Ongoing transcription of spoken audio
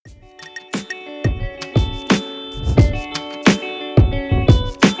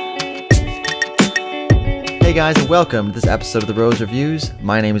Hey guys, and welcome to this episode of the Rose Reviews.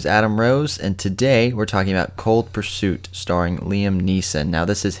 My name is Adam Rose, and today we're talking about Cold Pursuit, starring Liam Neeson. Now,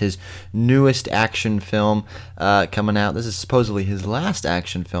 this is his newest action film coming out. This is supposedly his last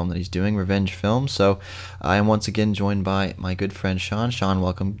action film that he's doing, revenge film. So I am once again joined by my good friend Sean. Sean,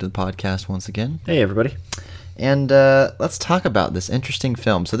 welcome to the podcast once again. Hey, everybody. And let's talk about this interesting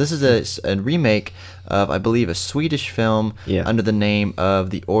film. So this is a remake of, I believe, a Swedish film under the name of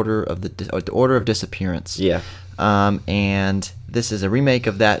The Order of Disappearance. Yeah. And this is a remake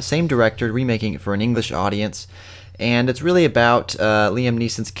of that same director, remaking it for an English audience. And it's really about Liam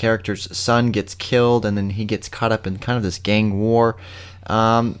Neeson's character's son gets killed, and then he gets caught up in kind of this gang war.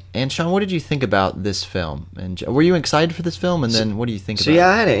 And Sean, what did you think about this film? And were you excited for this film? And then what do you think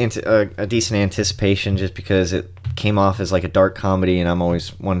about it? So I had a decent anticipation just because it came off as like a dark comedy, and I'm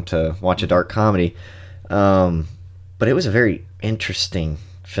always wanting to watch a dark comedy. But it was a very interesting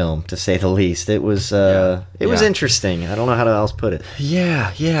film, to say the least. It was was interesting. I don't know how else put it.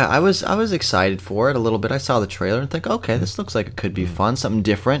 Yeah. I was excited for it a little bit. I saw the trailer and think, okay, this looks like it could be fun, something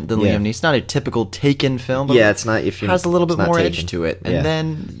different than Liam Neeson. Not a typical Taken film, but it's not. If you has a little bit more Taken. edge to it. And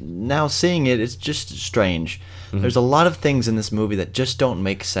then now seeing it, it's just strange. Mm-hmm. There's a lot of things in this movie that just don't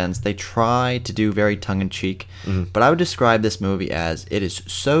make sense. They try to do very tongue-in-cheek, but I would describe this movie as it is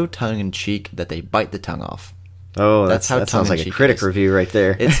so tongue-in-cheek that they bite the tongue off. Oh, that sounds like a critic review right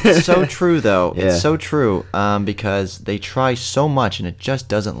there. It's so true, though. Yeah. It's so true because they try so much and it just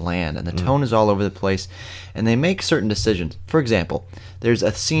doesn't land, and the tone is all over the place, and they make certain decisions. For example, there's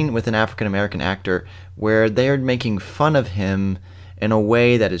a scene with an African-American actor where they're making fun of him in a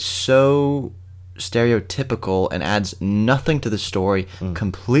way that is so stereotypical and adds nothing to the story,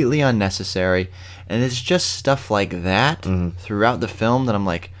 completely unnecessary, and it's just stuff like that throughout the film that I'm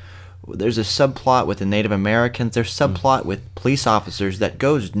like, there's a subplot with the Native Americans. There's subplot with police officers that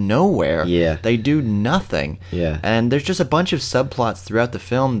goes nowhere. Yeah. They do nothing. Yeah. And there's just a bunch of subplots throughout the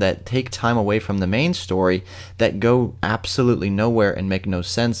film that take time away from the main story that go absolutely nowhere and make no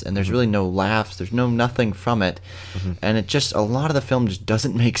sense. And there's really no laughs. There's nothing from it. And it just, a lot of the film just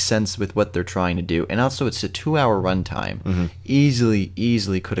doesn't make sense with what they're trying to do. And also, it's a 2-hour runtime.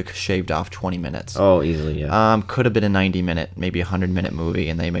 Easily could have shaved off 20 minutes. Oh, easily, yeah. Could have been a 90-minute, maybe 100-minute movie,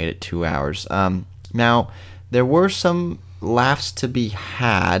 and they made it 2 hours. Now, there were some laughs to be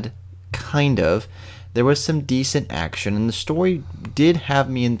had, kind of. There was some decent action, and the story did have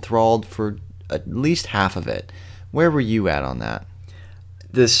me enthralled for at least half of it. Where were you at on that?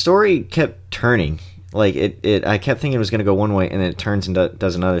 The story kept turning. Like, I kept thinking it was going to go one way, and then it turns and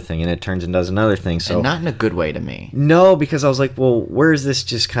does another thing, and it turns and does another thing. So, and not in a good way to me. No, because I was like, well, where is this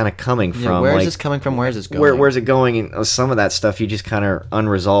just kind of coming from? Where is like, this coming from? Where is this going? Where's it going? And some of that stuff you just kind of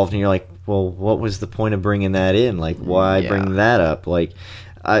unresolved, and you're like, well, what was the point of bringing that in? Like, why bring that up? Like,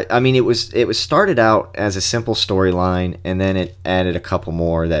 I mean, it was started out as a simple storyline, and then it added a couple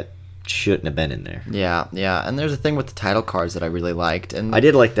more that shouldn't have been in there. Yeah, and there's a thing with the title cards that I really liked, and I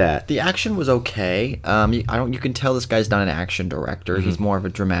did like that. The action was okay. You can tell this guy's not an action director. He's more of a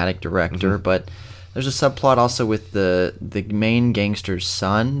dramatic director, but there's a subplot also with the main gangster's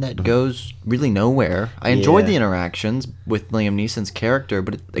son that goes really nowhere. I enjoyed the interactions with Liam Neeson's character,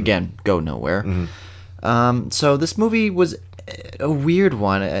 but again, go nowhere. So this movie was a weird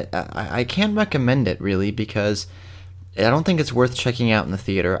one. I can't recommend it really because I don't think it's worth checking out in the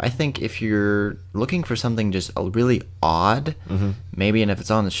theater. I think if you're looking for something just really odd, maybe, and if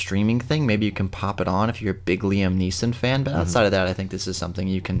it's on the streaming thing, maybe you can pop it on if you're a big Liam Neeson fan. But outside of that, I think this is something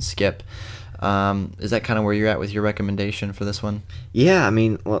you can skip. Is that kind of where you're at with your recommendation for this one? Yeah, I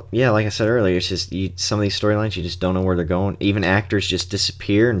mean, like I said earlier, it's just some of these storylines, you just don't know where they're going. Even actors just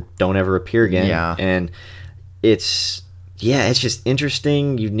disappear and don't ever appear again. Yeah. And it's just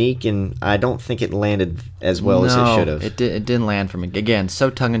interesting, unique, and I don't think it landed as well as it should have. It didn't land for me. Again,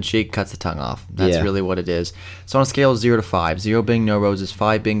 so tongue-in-cheek, cuts the tongue off. That's really what it is. So on a scale of 0 to 5, 0 being no roses,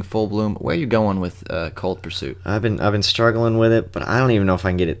 5 being full bloom, where are you going with Cold Pursuit? I've been struggling with it, but I don't even know if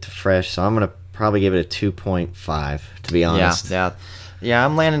I can get it to fresh, so I'm going to probably give it a 2.5, to be honest. Yeah,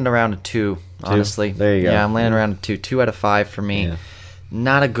 I'm landing around a 2, honestly. There you go. Yeah, I'm landing around a 2. 2 out of 5 for me. Yeah.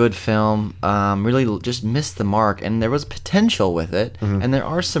 Not a good film. Really just missed the mark, and there was potential with it, and there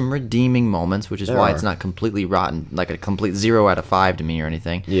are some redeeming moments, which is why it's not completely rotten, like a complete 0 out of 5 to me or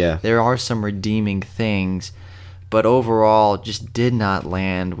anything. Yeah. There are some redeeming things, but overall just did not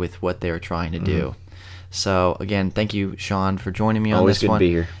land with what they were trying to do. So, again, thank you, Sean, for joining me on Always this one. good to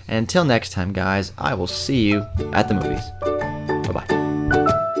be here. And until next time, guys, I will see you at the movies.